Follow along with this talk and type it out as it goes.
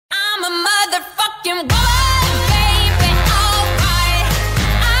motherfucking woman, baby, alright.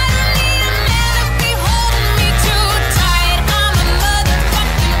 I don't need a man to be holding me too tight. I'm a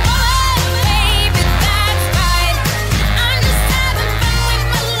motherfucking woman, baby, that's right. I'm just having fun with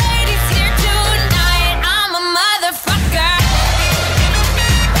my ladies here tonight. I'm a motherfucker.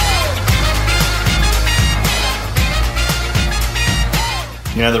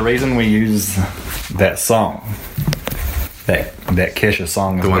 You know, the reason we use that song, that Kesha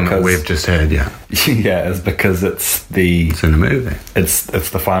song, The one that we've just heard, yeah. yeah, is because it's in the movie. It's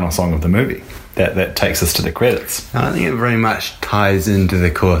the final song of the movie that takes us to the credits. I think it very much ties into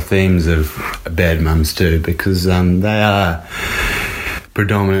the core themes of Bad Mums too, because they are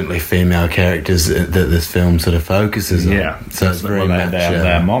predominantly female characters that this film sort of focuses on. Yeah, So it's very much...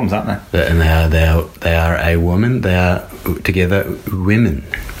 they are moms, aren't they? And they are a woman. They are together women.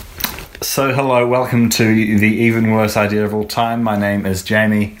 So hello, welcome to the even worse idea of all time. My name is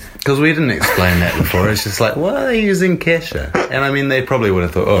Jamie. Because we didn't explain that before. It's just like, why are they using Kesha? And I mean, they probably would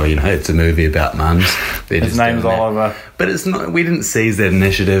have thought, oh, you know, it's a movie about mums. His name's Oliver. But it's not. We didn't seize that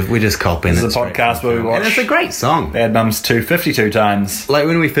initiative. We just copy it. This is a podcast where we watch... And it's a great song. Bad Mums 2 52 times. Like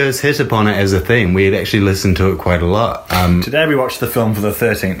when we first hit upon it as a theme, we had actually listened to it quite a lot. Today we watched the film for the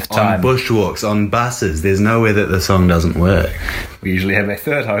 13th time. On bushwalks, on buses. There's nowhere that the song doesn't work. We usually have a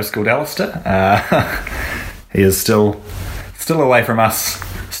third host called Alistair. He is still away from us,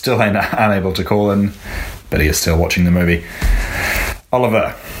 still unable to call in, but he is still watching the movie.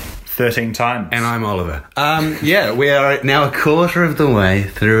 Oliver, 13 times. And I'm Oliver. Yeah, we are now a quarter of the way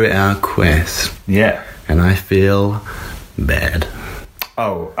through our quest. Yeah. And I feel bad.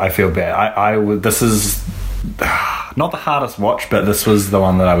 Oh, I feel bad. I would. This is not the hardest watch, but this was the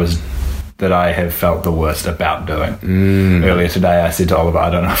one that I have felt the worst about doing. Earlier today I said to Oliver,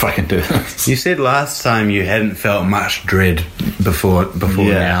 I don't know if I can do this. You said last time you hadn't felt much dread before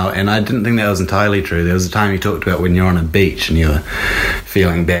now, and I didn't think that was entirely true. There was a time you talked about when you're on a beach and you were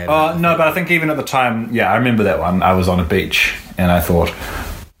feeling bad. Oh, no, but I think even at the time, yeah, I remember that one. I was on a beach and I thought,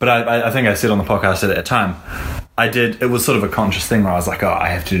 but I think I said on the podcast at that time, it was sort of a conscious thing where I was like, oh, I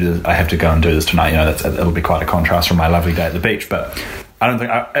have to go and do this tonight. You know, it'll be quite a contrast from my lovely day at the beach, but I don't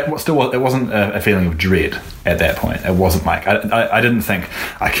think it wasn't a feeling of dread at that point. It wasn't like I didn't think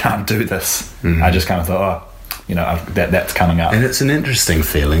I can't do this. I just kind of thought, oh, you know, that's coming up. And it's an interesting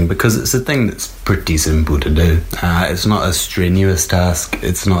feeling because it's a thing that's pretty simple to do. It's not a strenuous task.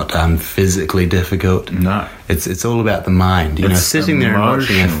 It's not physically difficult. No, it's all about the mind. You know, sitting there and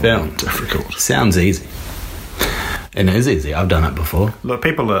watching a film difficult sounds easy. And it is easy. I've done it before. Look,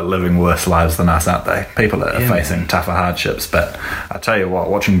 people are living worse lives than us, aren't they? People are facing tougher hardships. But I tell you what,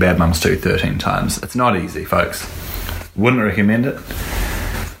 watching Bad Mums 2 13 times, it's not easy, folks. Wouldn't recommend it.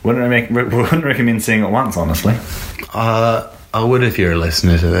 Wouldn't recommend seeing it once, honestly. I would if you're a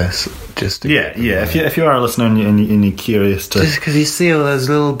listener to this. Yeah. If you are a listener and you're curious to... Just because you see all those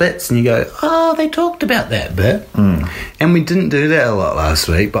little bits and you go, oh, they talked about that bit. And we didn't do that a lot last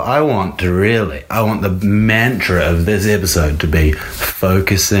week, but I want the mantra of this episode to be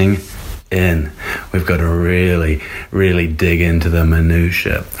focusing in. We've got to really, really dig into the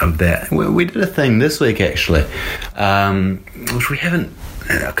minutiae of that. We did a thing this week, actually, which we haven't...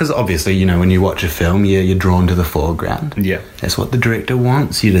 Because obviously, you know, when you watch a film, you're drawn to the foreground. Yeah. That's what the director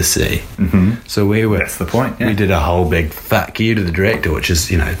wants you to see. So that's the point, yeah. We did a whole big fuck you to the director, which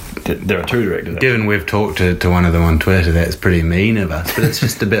is, you know... There are two directors. Given we've talked to one of them on Twitter, that's pretty mean of us. But it's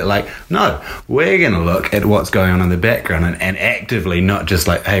just a bit like, no, we're going to look at what's going on in the background and actively, not just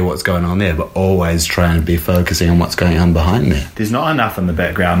like, hey, what's going on there, but always trying to be focusing on what's going on behind there. There's not enough in the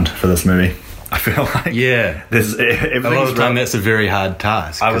background for this movie. I feel like there's a lot of time that's a very hard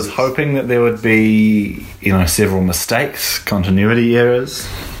task. I was hoping that there would be, you know, several mistakes, continuity errors.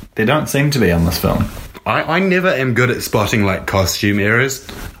 There don't seem to be on this film. I never am good at spotting like costume errors.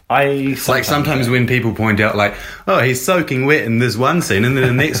 Sometimes when people point out like, oh, he's soaking wet in this one scene and then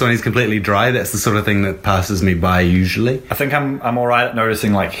the next one he's completely dry, that's the sort of thing that passes me by usually. I think I'm alright at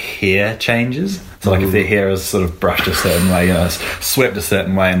noticing like hair changes. So like if their hair is sort of brushed a certain way, you know, it's swept a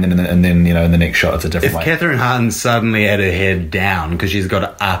certain way, and then you know in the next shot it's a different way. If Catherine Hahn suddenly had her hair down because she's got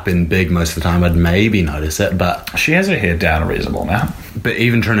it up and big most of the time, I'd maybe notice it. But she has her hair down a reasonable amount. But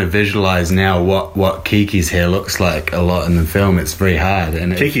even trying to visualise now what Kiki's hair looks like a lot in the film, it's very hard.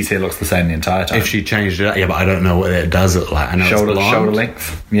 And Kiki's hair looks the same the entire time. If she changed it up, yeah, but I don't know what that does look like. I know shoulder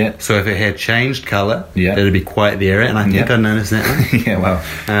length. Yeah. So if her hair changed colour, that'd be quite the area, and I think I noticed that one. Yeah, well,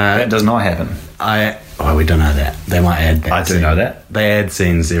 that does not happen. Oh, we don't know that. They might add that. I do scene. know that. They add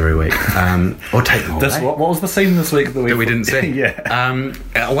scenes every week. Or take more This away. what was the scene this week that That we didn't see.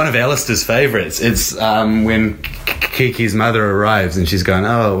 Yeah. One of Alistair's favourites. It's when Kiki's mother arrives and she's going,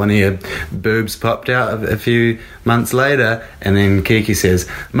 "Oh, one of your boobs popped out a few months later," and then Kiki says,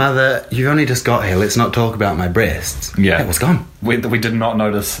 "Mother, you've only just got here. Let's not talk about my breasts." Yeah. It was gone. We did not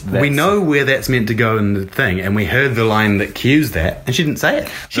notice that. We know where that's meant to go in the thing, and we heard the line that cues that, and she didn't say it.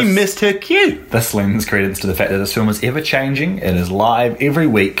 She missed her cue. This lends credence to the fact that this film is ever changing. It is live every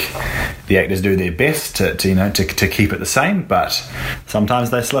week. The actors do their best to keep it the same, but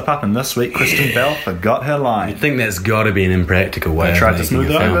sometimes they slip up. And this week, Kristen Bell forgot her line. I think that's got to be an impractical way. They of tried to making smooth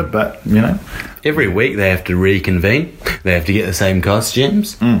a it film. over, but Every week they have to reconvene. They have to get the same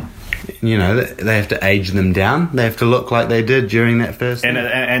costumes. You know, they have to age them down. They have to look like they did during that first.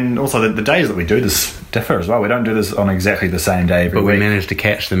 and also the days that we do this differ as well. We don't do this on exactly the same day every but we week. manage to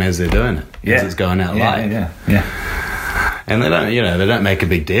catch them as they're doing it. As it's going out live. Yeah. And they don't make a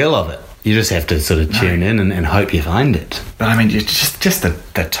big deal of it. You just have to sort of tune in and hope you find it. But I mean, just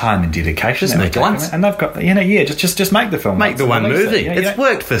the time and dedication. Just that make it we're taking, once. And they've got just make the film. Make once the and one release movie. it. It's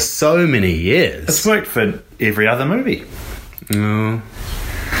worked for so many years. It's worked for every other movie. Oh.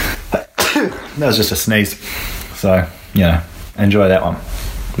 That was just a sneeze. So, enjoy that one.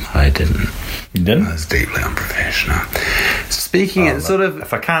 I didn't. You didn't? That's deeply unprofessional. Speaking, it's sort of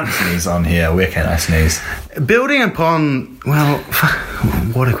If I can't sneeze on here, where can I sneeze? building upon. Well,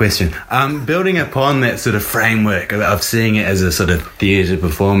 what a question. Building upon that sort of framework of seeing it as a sort of theatre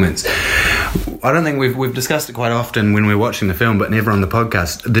performance. I don't think we've discussed it quite often when we're watching the film, but never on the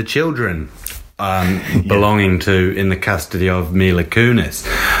podcast. The children. Belonging to, in the custody of Mila Kunis,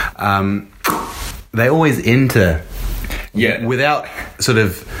 they always enter without sort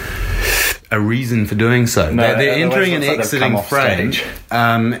of a reason for doing so. No, they're it entering always and looks like they've come exiting off frame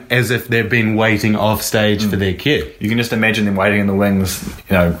stage. as if they've been waiting off stage for their cue. You can just imagine them waiting in the wings,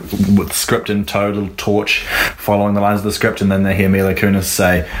 with script in tow, little torch, following the lines of the script, and then they hear Mila Kunis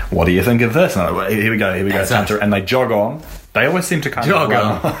say, "What do you think of this?" And I'm like, here we go, That's time us. to-" and they jog on. They always seem to kind Jog of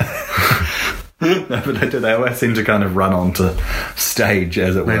run on. No, but they do. They always seem to kind of run onto stage,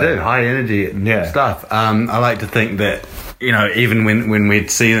 as it were. They do high energy stuff. I like to think that even when we'd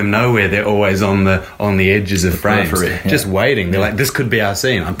see them nowhere, they're always on the edges of frames, periphery, yeah. just waiting. They're like, this could be our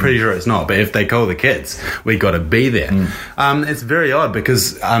scene. I'm pretty sure it's not, but if they call the kids, we got to be there. It's very odd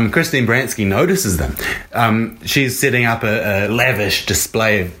because Christine Baranski notices them. She's setting up a lavish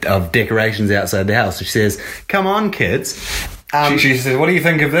display of decorations outside the house. She says, "Come on, kids." She says, "What do you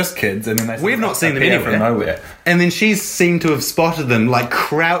think of this, kids?" And then they We've not seen them appear anywhere. from nowhere. And then she's seemed to have spotted them like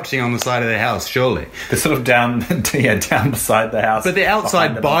crouching on the side of their house, surely. They're sort of down beside the house. But they're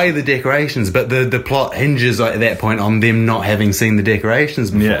outside behind by the decorations, but the plot hinges at that point on them not having seen the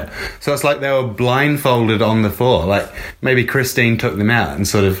decorations before. Yeah. So it's like they were blindfolded on the floor. Like maybe Christine took them out and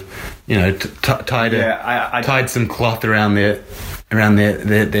sort of, tied some cloth around their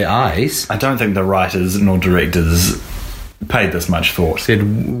eyes. I don't think the writers nor directors paid this much thought. Said,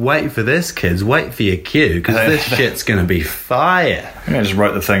 wait for this, kids. Wait for your cue, because this shit's going to be fire. I just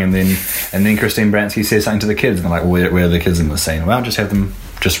wrote the thing, and then Christine Baranski says something to the kids, and they're like, "Where are the kids in the scene?" Well, just have them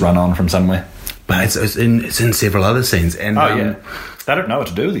just run on from somewhere. But it's in several other scenes. And They don't know what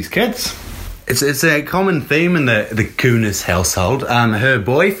to do with these kids. It's a common theme in the Kunis household. Her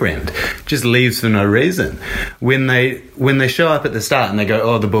boyfriend just leaves for no reason. When they show up at the start and they go,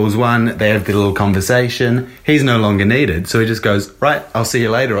 "Oh, the Bulls won," they have their little conversation. He's no longer needed, so he just goes, "Right, I'll see you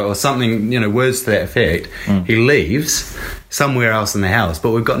later," or something, words to that effect. He leaves somewhere else in the house,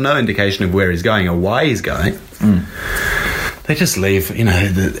 but we've got no indication of where he's going or why he's going. They just leave,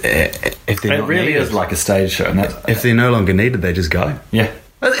 if they're It not really needed. is like a stage show, and that's If they're no longer needed, they just go. yeah.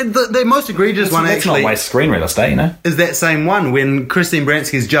 The most egregious one Let's actually not waste screen real estate, is that same one when Christine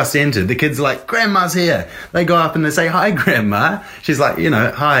Baranski's just entered. The kids are like, "Grandma's here." They go up and they say, "Hi, Grandma." She's like,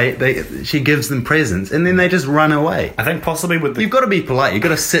 "Hi." She gives them presents and then they just run away. I think possibly with the You've got to be polite. You've got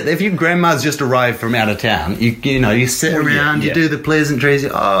to sit. If your grandma's just arrived from out of town, you sit around, you yeah. do the pleasantries.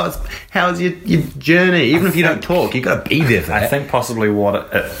 How's your journey? Even if you don't talk, you've got to be there for that. I think possibly what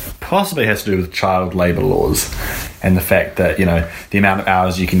it possibly has to do with child labour laws and the fact that the amount of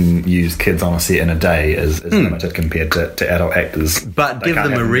hours you can use kids on a set in a day is limited compared to adult actors. But They give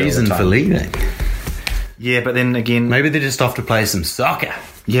can't them have a them do it all reason the for time. leaving. Yeah, but then again, Maybe they're just off to play some soccer.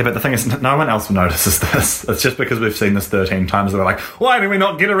 Yeah, but the thing is, no one else notices this. It's just because we've seen this 13 times that we're like, why do we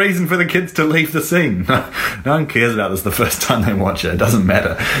not get a reason for the kids to leave the scene? No one cares about this the first time they watch it. It doesn't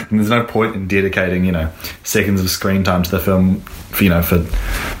matter. And there's no point in dedicating, seconds of screen time to the film,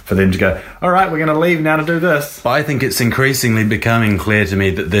 for them to go, all right, we're going to leave now to do this. But I think it's increasingly becoming clear to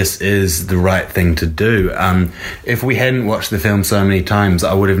me that this is the right thing to do. If we hadn't watched the film so many times,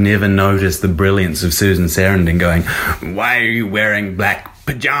 I would have never noticed the brilliance of Susan Sarandon going, why are you wearing black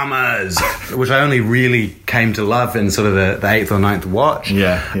pajamas? Which I only really came to love in sort of the 8th or 9th watch.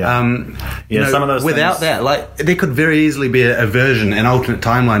 Yeah. Some of those without things. that, like, there could very easily be a version, an alternate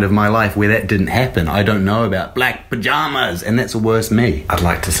timeline of my life where that didn't happen. I don't know about black pajamas, and that's a worse me. I'd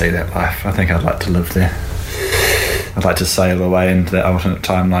like to see that life. I think I'd like to live there. I'd like to sail away into that alternate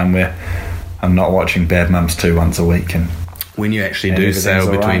timeline where I'm not watching Bad Mums 2 once a week. And when you actually do everything's sail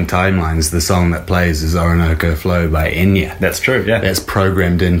all between right. timelines, the song that plays is Orinoco Flow by Enya. That's true, yeah. That's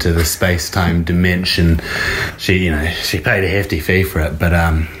programmed into the space-time dimension. She paid a hefty fee for it, but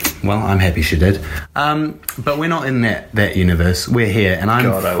well, I'm happy she did. But we're not in that universe. We're here, and I'm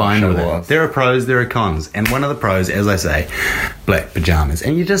God, I fine wish I with it. was. There are pros, there are cons, and one of the pros, as I say, black pajamas,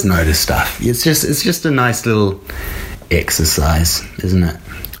 and you just notice stuff. It's just a nice little exercise, isn't it?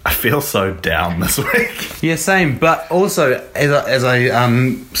 I feel so down this week. Yeah, same. But also, as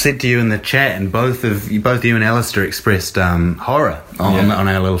I said to you in the chat, and both you and Alistair expressed horror on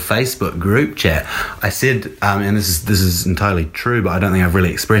our little Facebook group chat. I said, and this is entirely true, but I don't think I've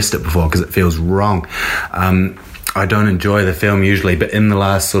really expressed it before because it feels wrong. I don't enjoy the film usually, but in the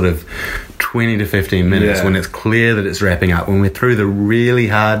last sort of 20 to 15 minutes, when it's clear that it's wrapping up, when we're through the really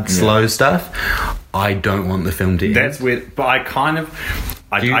hard, slow stuff, I don't want the film to end. That's weird, but I kind of...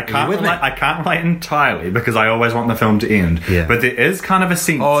 I can't with me? relate, I can't relate entirely because I always want the film to end. Yeah. But there is kind of a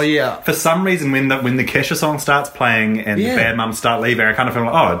sense. Oh, yeah. For some reason, when the Kesha song starts playing and the Bad Mums start leaving, I kind of feel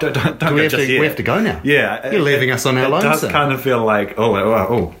like, oh, don't go we just yet. have to go now. Yeah, You're leaving us on our It lonesome. does kind of feel like,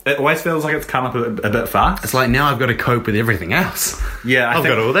 oh. It always feels like it's come up a bit fast. It's like now I've got to cope with everything else. Yeah, I've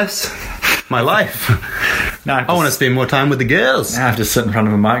got all this. My life. No, I want to spend more time with the girls. Now I have to sit in front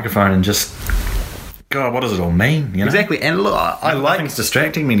of a microphone and just... God, what does it all mean? Exactly, and look, I like. Nothing's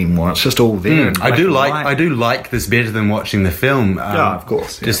distracting me anymore. It's just all there. in I black do and like. white. I do like this better than watching the film. Yeah, of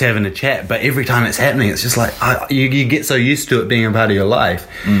course, yeah. Just having a chat, but every time it's happening, it's just like you get so used to it being a part of your life,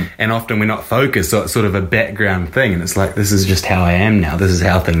 and often we're not focused, so it's sort of a background thing, and it's like this is just how I am now. This is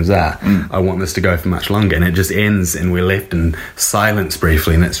how things are. I want this to go for much longer, and it just ends, and we're left in silence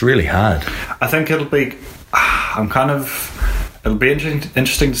briefly, and it's really hard. I think it'll be. It'll be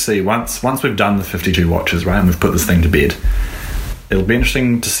interesting to see once we've done the 52 watches, right, and we've put this thing to bed. It'll be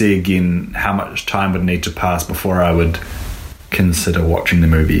interesting to see again how much time would need to pass before I would consider watching the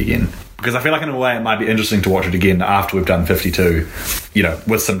movie again. Because I feel like in a way it might be interesting to watch it again after we've done 52,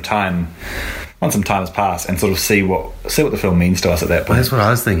 with some time. Once some time has passed, and sort of see what the film means to us at that point. Well, that's what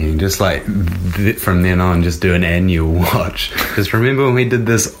I was thinking. Just like from then on, just do an annual watch. Because remember when we did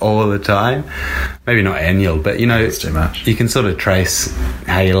this all the time? Maybe not annual, but It's too much. You can sort of trace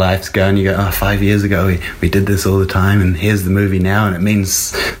how your life's going. You go, 5 years ago we did this all the time, and here's the movie now, and it means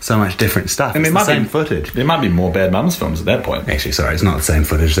so much different stuff. It's the same footage. There might be more Bad Mums films at that point. Actually, sorry, it's not the same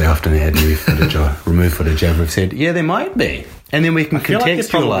footage. They often add new footage or remove footage, as we've said. Yeah, there might be. And then we can I feel like there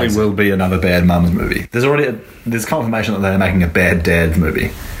probably contextualise. will be another Bad Mums movie. There's confirmation that they're making a Bad Dads movie,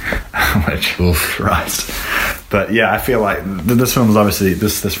 which Christ. But yeah, I feel like this film is obviously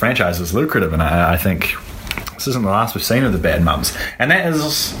this franchise is lucrative, and I think this isn't the last we've seen of the Bad Mums, and that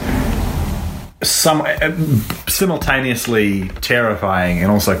is simultaneously terrifying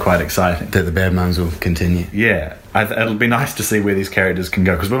and also quite exciting. that the Bad Mums will continue. Yeah, it'll be nice to see where these characters can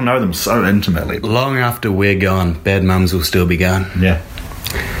go because we'll know them so intimately. Long after we're gone, Bad Mums will still be gone. Yeah,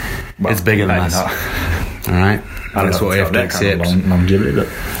 well, It's bigger than maybe us. not. All right? I don't That's know what we if have to it's got that accept. kind of longevity, but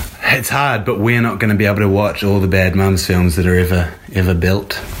It's hard, but we're not going to be able to watch all the Bad Mums films that are ever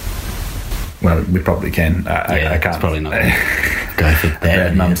built. well, we probably can. I can't. It's probably not going to go for that.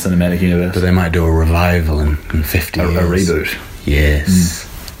 Bad Mum Cinematic Universe. But they might do a revival in 50 a years. reboot Yes.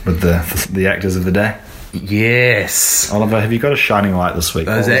 with the actors of the day. Yes. Oliver, have you got a shining light this week?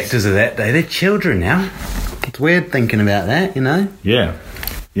 Those actors of that day, they're children now. It's weird thinking about that,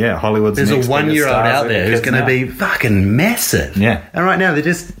 Yeah, Hollywood's There's next a 1-year-old biggest stars out there are who's kids going to now. be fucking massive. Yeah. And right now they're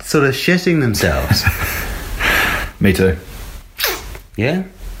just sort of shitting themselves. Me too. Yeah.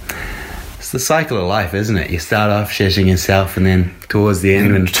 It's the cycle of life, isn't it? You start off shitting yourself, and then towards the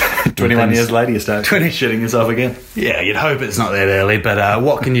end, when 21 things- years later, you start 20 shitting yourself again. Yeah, you'd hope it's not that early, but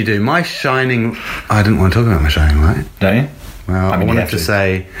what can you do? My shining... I didn't want to talk about my shining light. Don't you? Well, I mean, you wanted have to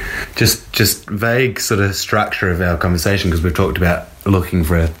say just vague sort of structure of our conversation, because we've talked about looking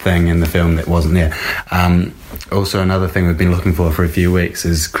for a thing in the film that wasn't there. Also, another thing we've been looking for a few weeks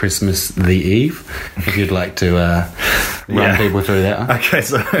is Christmas the Eve. If you'd like to run Yeah. people through that one. Okay,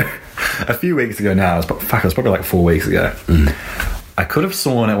 so a few weeks ago now, it was probably like 4 weeks ago. I could have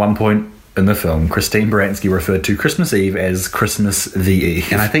sworn at one point in the film, Christine Baranski referred to Christmas Eve as Christmas the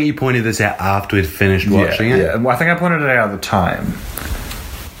Eve. And I think you pointed this out after we'd finished watching it. Yeah, well, I think I pointed it out at the time.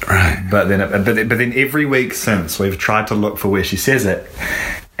 Right. But then every week since, we've tried to look for where she says it,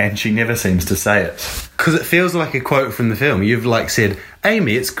 and she never seems to say it. Because it feels like a quote from the film. You've like said,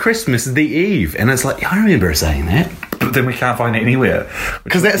 Amy, it's Christmas the Eve. And it's like, I remember her saying that. But then we can't find it anywhere.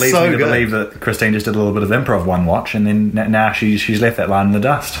 'Cause that's leads so me to good. believe that Christine just did a little bit of improv one watch, and then now she's left that line in the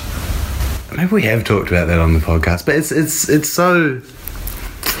dust. Maybe we have talked about that on the podcast, but it's so...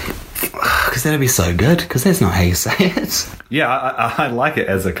 Because that'd be so good, because that's not how you say it. Yeah, I like it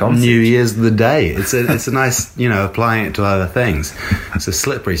as a concept. New Year's the day. It's a nice, applying it to other things. It's a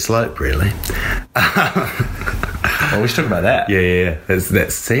slippery slope, really. Well, we should talk about that. Yeah.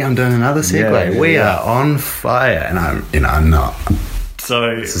 That's see, I'm doing another segue. Yeah, we yeah. are on fire, and I'm not.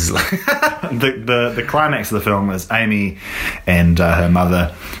 So This is like... the climax of the film is Amy and her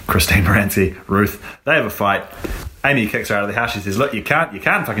mother, Christine Baranski, Ruth. They have a fight. Amy kicks her out of the house. She says, "Look, you can't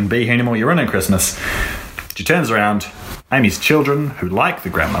fucking be here anymore. You're ruining Christmas." She turns around. Amy's children, who like the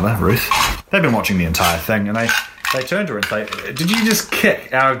grandmother, Ruth, they've been watching the entire thing, and they turn to her and say, "Did you just kick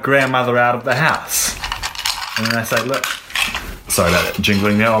our grandmother out of the house?" And then they say, "Look," sorry about that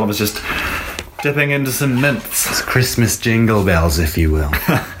jingling there. Oliver's just dipping into some mints. It's Christmas jingle bells, if you will.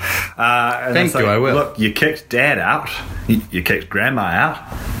 And Thank they say, you, I will. "Look, you kicked Dad out. You kicked Grandma out.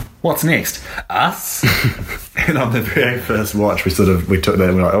 What's next? Us?" And on the very first watch, we took that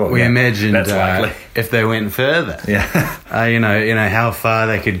and we're like, "Oh, We yeah, imagined that's likely." if they went further. Yeah. You know how far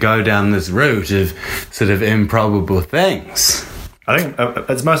they could go down this route of sort of improbable things. I think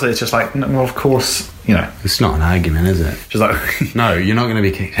it's just like, no, well, of course, It's not an argument, is it? just like, No, you're not going to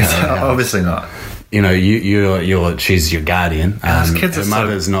be kicked out of the house. obviously not. She's your guardian. Those kids her are so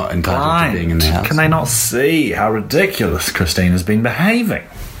mother's not entitled blind. to being in the house. Can they not see how ridiculous Christine has been behaving?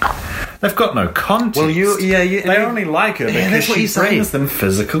 They've got no context. Well, they only like her because that's what she you say. brings them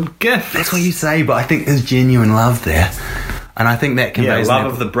physical gifts. That's what you say, but I think there's genuine love there, and I think that Yeah, conveys love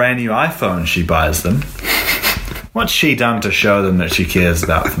of the brand new iPhone she buys them. What's she done to show them that she cares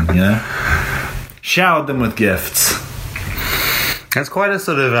about them, Showered them with gifts. That's quite a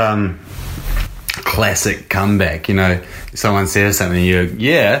sort of classic comeback. Someone says something,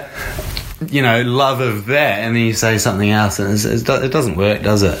 love of that, and then you say something else, and it doesn't work,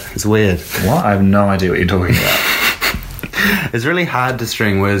 does it? It's weird. What? I have no idea what you're talking about. It's really hard to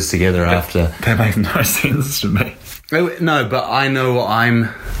string words together after. That makes no sense to me. No, but I know what I'm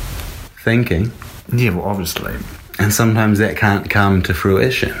thinking. Yeah, well, obviously. And sometimes that can't come to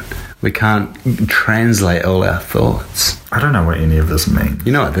fruition. We can't translate all our thoughts. I don't know what any of this means.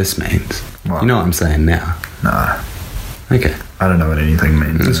 You know what this means. What? You know what I'm saying now. No, Okay, I don't know what anything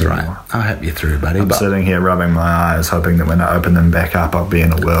means. that's anymore. right. I'll help you through, buddy. I'm But sitting here rubbing my eyes, hoping that when I open them back up, I'll be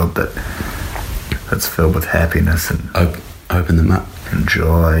in a world that's filled with happiness and open them up.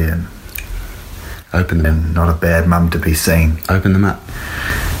 joy and Open them up. not a bad mum to be seen. Open them up.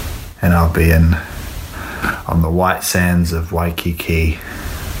 And I'll be on the white sands of Waikiki.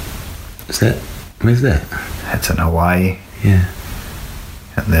 Where's that? That's in Hawaii. Yeah.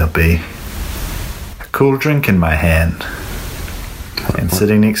 And there'll be a cool drink in my hand. And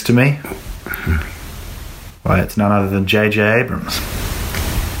sitting next to me, why, it's none other than J.J. Abrams.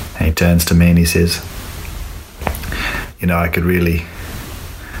 And he turns to me and he says, I could really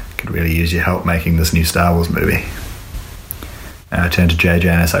use your help making this new Star Wars movie. And I turn to JJ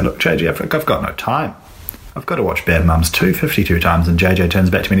and I say, "Look, JJ, I've got no time. I've got to watch Bad Mums 52 times." And JJ turns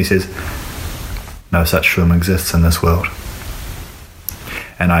back to me and he says, "No such film exists in this world."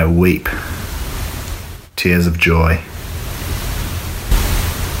 And I weep tears of joy.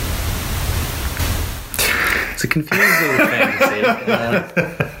 It's a confusing little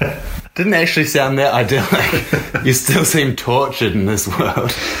fantasy. Didn't actually sound that idyllic. You still seem tortured in this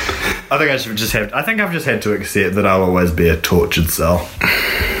world. I think I've just had to accept that I'll always be a tortured soul.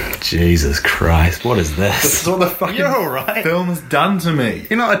 Jesus Christ, what is this? This is what the fucking You're all right. film has done to me.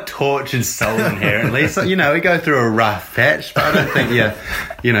 You're not a tortured soul inherently. So, we go through a rough patch, but I don't think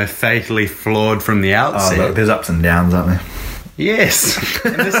you're, fatally flawed from the Oh, outset. look, there's ups and downs, aren't there? Yes.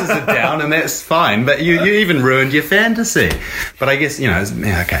 And this is a down, and that's fine. But you even ruined your fantasy. But I guess,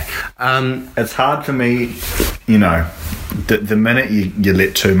 okay. It's hard for me, the minute you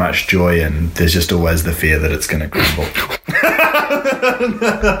let too much joy in, there's just always the fear that it's going to crumble.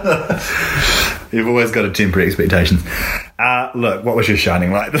 You've always got to temper expectations. Look, what was your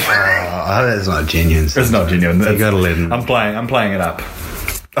shining light? Oh, that's not genuine. It's not genuine. You gotta let him. I'm playing it up.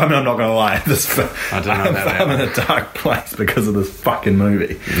 I mean, I'm not going to lie. I don't know about that I'm in a dark place because of this fucking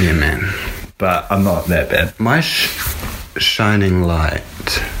movie. Yeah, man. But I'm not that bad. My shining light.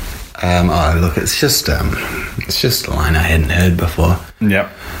 Oh, look, it's just a line I hadn't heard before. Yep.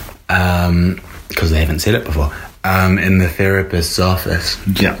 Because they haven't said it before. In the therapist's office.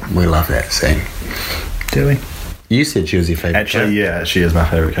 Yeah. We love that scene. Do we? You said she was your favourite Actually, yeah, she is my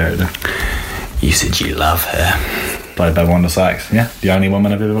favourite character. You said you love her. Played by Wanda Sykes. Yeah, the only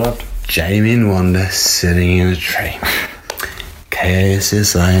woman I've ever loved. Jamie and Wanda sitting in a tree.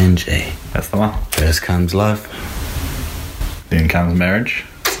 K-A-S-S-I-N-G. That's the one. First comes love. Then comes marriage.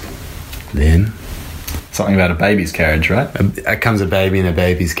 Then Something about a baby's carriage, right? comes a baby in a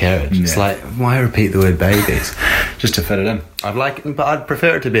baby's carriage. It's Yeah. like, why repeat the word babies? Just to fit it in. But I'd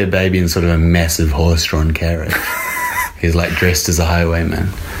prefer it to be a baby in sort of a massive horse-drawn carriage. He's like dressed as a highwayman,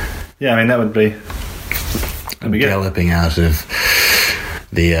 Yeah, I mean, that would be... That'd be good. galloping out of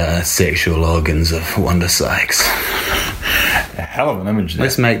the sexual organs of Wanda Sykes. A hell of an image there.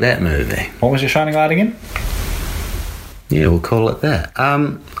 Let's make that movie. What was your shining light again? Yeah, we'll call it that.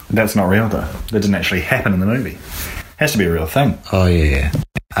 That's not real, though. That didn't actually happen in the movie. Has to be a real thing. Oh yeah.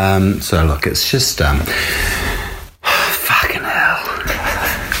 So look, it's just fucking hell.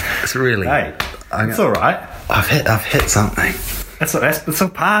 It's really. Hey, it's all right. I've hit something. That's all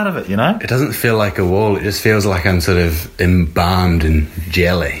part of it, you know? It doesn't feel like a wall. It just feels like I'm sort of embalmed in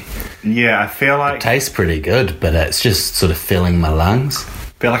jelly. Yeah, I feel like Tastes pretty good, but it's just sort of filling my lungs.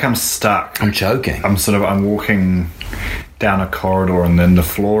 I'm stuck. I'm choking. I'm walking down a corridor and then the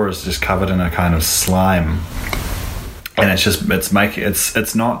floor is just covered in a kind of slime. And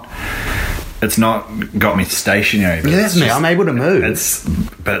it's not got me stationary. But Yeah, that's it's me. just- I'm able to move.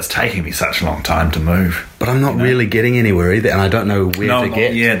 But it's taking me such a long time to move. But I'm not really getting anywhere either, and I don't know where to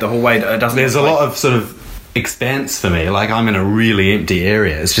get. Yeah, the whole way. It doesn't. There's a lot of sort of expanse for me. Like, I'm in a really empty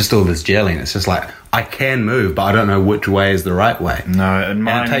area. It's just all this jelly, and it's just like, I can move, but I don't know which way is the right way. No, and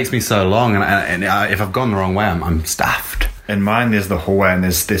And it takes me so long, and if I've gone the wrong way, I'm stuffed. in mine, there's the hallway, and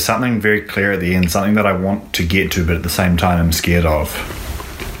there's something very clear at the end, something that I want to get to, but at the same time, I'm scared of.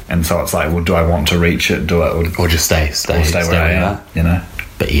 And so it's like, well, do I want to reach it? Or just stay where I am? You know.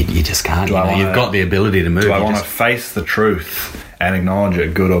 But you just can't. You've got the ability to move. Do I You want to just- face the truth and acknowledge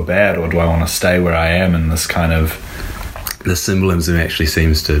it, good or bad, or do I want to stay where I am in this kind of... The symbolism actually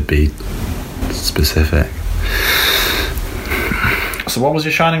seems to be specific. So what was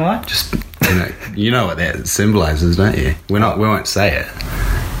your shining light? Just you know what that symbolizes, don't you? We won't say it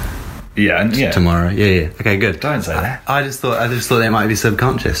Yeah, and yeah. tomorrow. Yeah. Okay, good. Don't say that. I just thought that might be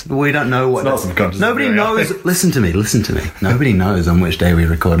subconscious. We don't know what. It's not subconscious, Nobody it's very knows. Listen to me. Nobody knows on which day we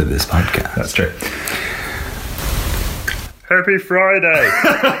recorded this podcast. That's true. Happy Friday.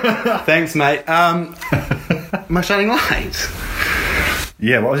 Thanks, mate. My shining light.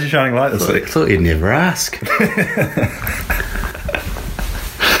 Yeah, what was your shining light this I week? thought you'd never ask.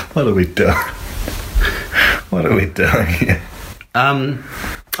 What are we doing? What are we doing here?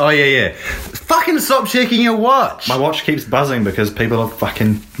 Oh yeah. Fucking stop checking your watch. My watch keeps buzzing because people are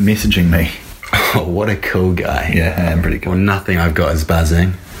fucking messaging me. Oh, what a cool guy. Yeah, I am pretty Well, cool. nothing I've got is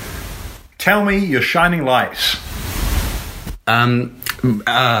buzzing. Tell me your shining light.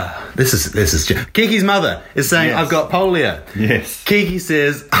 This is Kiki's mother is saying Yes. I've got polio. Yes. Kiki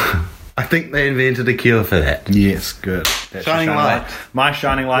says, I think they invented a cure for that. Yes, good. That's your Shining light. My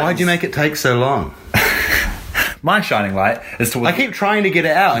shining light. Why'd you make it take so long? My shining light is to... I keep trying to get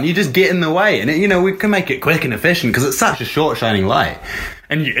it out, and you just get in the way. And we can make it quick and efficient because it's such a short shining light.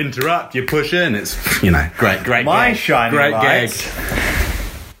 And you interrupt, you push in. It's great. My gag. shining great light gag.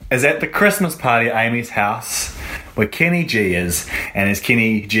 is at the Christmas party at Amy's house where Kenny G is, and as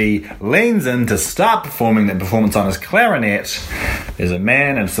Kenny G leans in to start performing that performance on his clarinet, there's a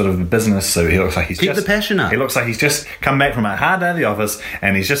man in sort of a business suit. He looks like he's Keep the passion up. He looks like he's just come back from a hard day at the office,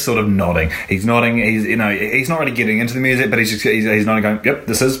 and he's just sort of nodding. He's nodding. He's not really getting into the music, but he's nodding, going, "Yep,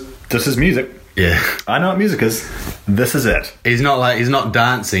 this is music. Yeah. I know what music is. This is it." He's not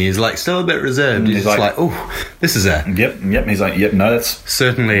dancing. He's like still a bit reserved. He's He's just like- like, oh, this is it. Yep. He's like, "Yep, no, that's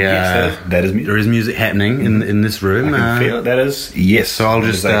Certainly, Yes, that is music. there is music happening in this room. I can feel it. That is yes." So I'll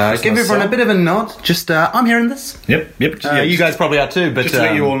just give everyone a bit of a nod. Just, I'm hearing this. Yep. You guys probably are too, but Just to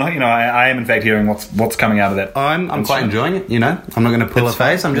let you all know, I am in fact hearing what's coming out of that. I'm quite enjoying it. I'm not going to pull It's a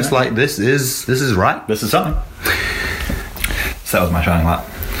face. fine, I'm just yeah. like, this is right. This is something. So that was my shining light.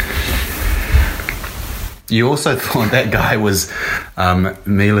 You also thought that guy was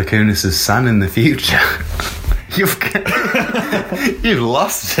Mila Kunis' son in the future. You've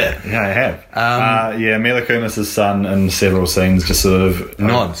lost it. Yeah, I have. Mila Kunis' son in several scenes just sort of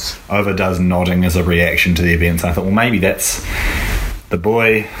Nods. overdoes nodding as a reaction to the events. And I thought, well, maybe that's the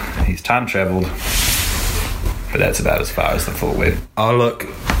boy. He's time travelled, but that's about as far as the thought went. Oh, look,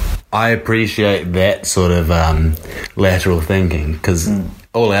 I appreciate that sort of lateral thinking, because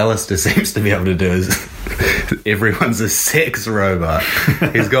all Alistair seems to be able to do is everyone's a sex robot.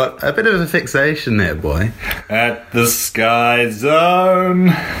 He's got a bit of a fixation, that boy. At the Sky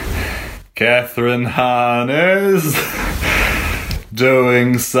Zone, Catherine Hahn is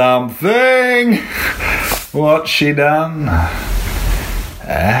doing something. What's she done?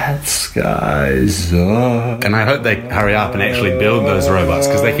 At Sky Zone. And I hope they hurry up and actually build those robots,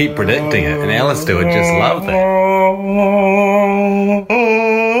 because they keep predicting it, and Alistair would just love that. I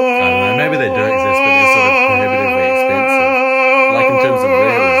don't know, maybe they do exist, but they're sort of prohibitively expensive. Like in terms of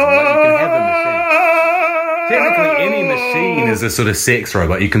realism, like you can have a machine. Technically, any machine is a sort of sex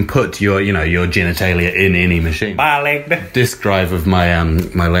robot. You can put your genitalia in any machine. Disk drive of my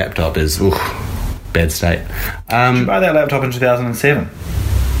my laptop is bad state. Did you buy that laptop in 2007?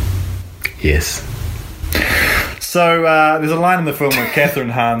 Yes. So there's a line in the film where Catherine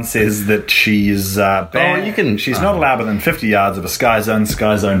Hahn says that she's banned. She's not allowed within 50 yards of a Sky Zone.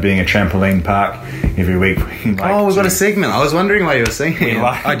 Sky Zone being a trampoline park. Every week, we've got a segment. I was wondering why you were singing.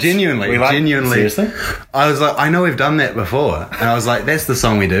 I genuinely. Seriously? I was like, I know we've done that before, and I was like, that's the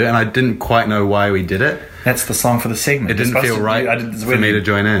song we do, and I didn't quite know why we did it. That's the song for the segment. It didn't feel right for me to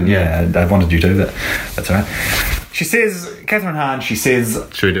join in. Yeah, I wanted you to, but that's all right. She says, Catherine Hahn,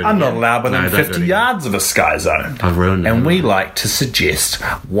 I'm not allowed within 50 yards of a Sky Zone. I've ruined it. And we like to suggest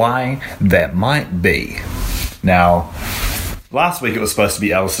why that might be. Now, last week it was supposed to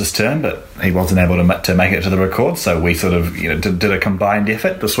be Alice's turn, but he wasn't able to make it to the record, so we sort of did a combined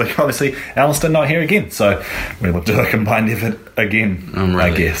effort. This week, obviously, Alistair not here again, so we will do a combined effort again, I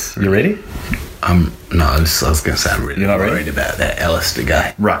guess. You ready? No, I was going to say I'm really You're not worried about that Alistair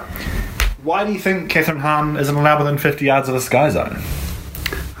guy. Right. Why do you think Catherine Hahn isn't allowed within 50 yards of the Sky Zone?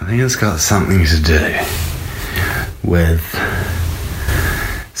 I think it's got something to do with...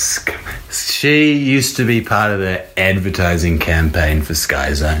 She used to be part of the advertising campaign for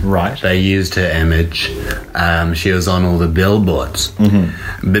Sky Zone. Right. They used her image. She was on all the billboards.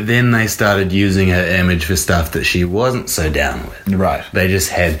 Mm-hmm. But then they started using her image for stuff that she wasn't so down with. Right. They just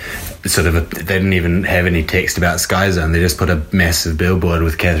had they didn't even have any text about Sky Zone. They just put a massive billboard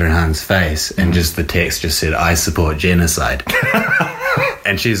with Catherine Hahn's face, and just the text just said, "I support genocide."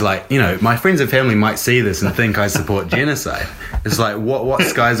 And she's like, my friends and family might see this and think I support genocide. It's like, what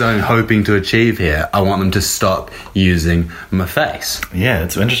Sky Zone hoping to achieve here? I want them to stop using my face. Yeah,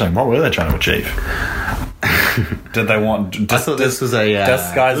 it's interesting. What were they trying to achieve? Did they want... I thought this was a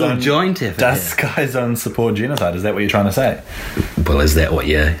Sky Zone joint effort. Does Sky Zone support genocide? Is that what you're trying to say? Well, is that what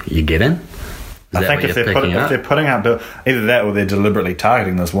you're getting? I think if they're putting out... Either that or they're deliberately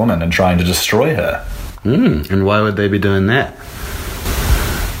targeting this woman and trying to destroy her. And why would they be doing that?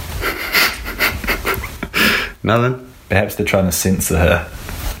 Nothing. Perhaps they're trying to censor her.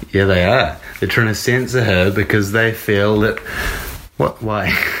 Yeah, they are. They're trying to censor her because they feel that... What?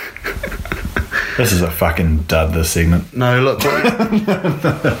 Why? This is a fucking dud, this segment. No, look...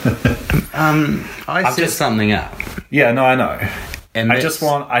 I set something up. Yeah, no, I know. And I just...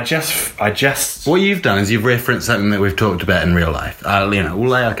 What you've done is you've referenced something that we've talked about in real life. We'll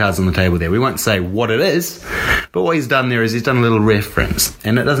lay our cards on the table there. We won't say what it is, but what he's done there is he's done a little reference,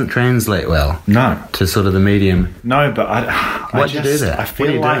 and it doesn't translate well. No. To sort of the medium. No, but Why'd you do that? I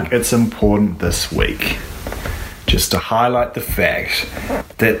feel like it's important this week just to highlight the fact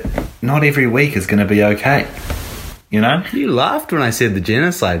that not every week is going to be okay. You laughed when I said the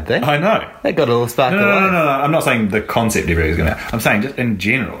genocide thing. I know. That got a little spark of life. No. I'm not saying the concept every week is going to... I'm saying just in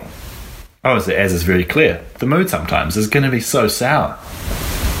general. Obviously, as is very clear, the mood sometimes is going to be so sour.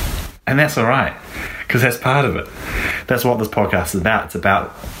 And that's all right, because that's part of it. That's what this podcast is about. It's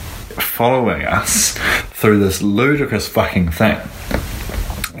about following us through this ludicrous fucking thing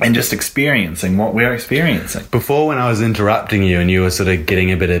and just experiencing what we're experiencing. Before, when I was interrupting you and you were sort of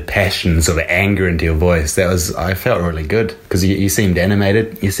getting a bit of passion, sort of anger into your voice, I felt really good, because you seemed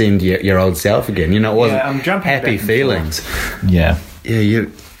animated. You seemed your old self again. It wasn't I'm jumping happy back and feelings. Forth. Yeah. Yeah,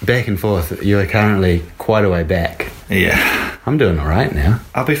 you back and forth. You are currently quite a way back. Yeah. I'm doing all right now.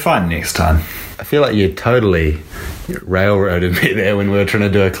 I'll be fine next time. I feel like you totally railroaded me there when we were trying to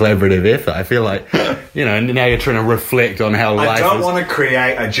do a collaborative effort. I feel like, now you're trying to reflect on how life is. I don't want to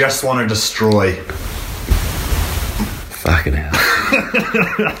create, I just want to destroy. Fucking hell.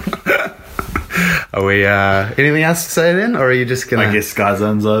 Are we, anything else to say then? Or are you just going to... I guess Sky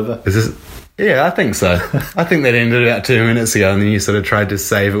Zone's over. Is this... Yeah, I think so. I think that ended about 2 minutes ago, and then you sort of tried to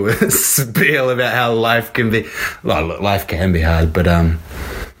save it with a spiel about how life can be... Well, look, life can be hard, but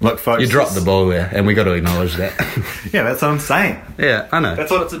Look, folks, you dropped the ball there, and we got to acknowledge that. Yeah, that's what I'm saying. Yeah, I know.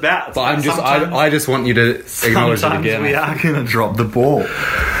 That's what it's about. It's But I'm about just... sometimes- I just want you to acknowledge it sometimes again. we are going to drop the ball.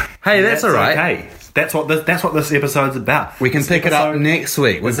 Hey, that's all right. Okay. That's what this episode's about. We can This pick it up episode next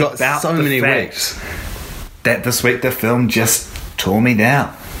week. We've is got about so the many fact weeks. That this week the film just tore me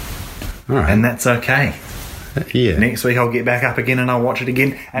down. All right. And that's okay. Yeah. Next week I'll get back up again and I'll watch it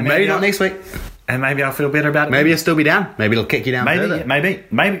again. And Maybe not next week. And maybe I'll feel better about it. Maybe you'll still be down. Maybe it'll kick you down further.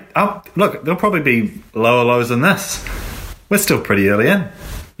 Maybe. Oh, look, there'll probably be lower lows than this. We're still pretty early in,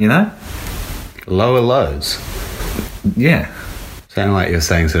 you know? Lower lows. Yeah. Sound like you're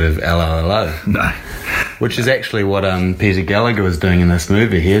saying sort of LOLO. No. Which is actually what Peter Gallagher was doing in this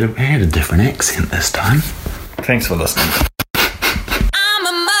movie. He had a different accent this time. Thanks for listening.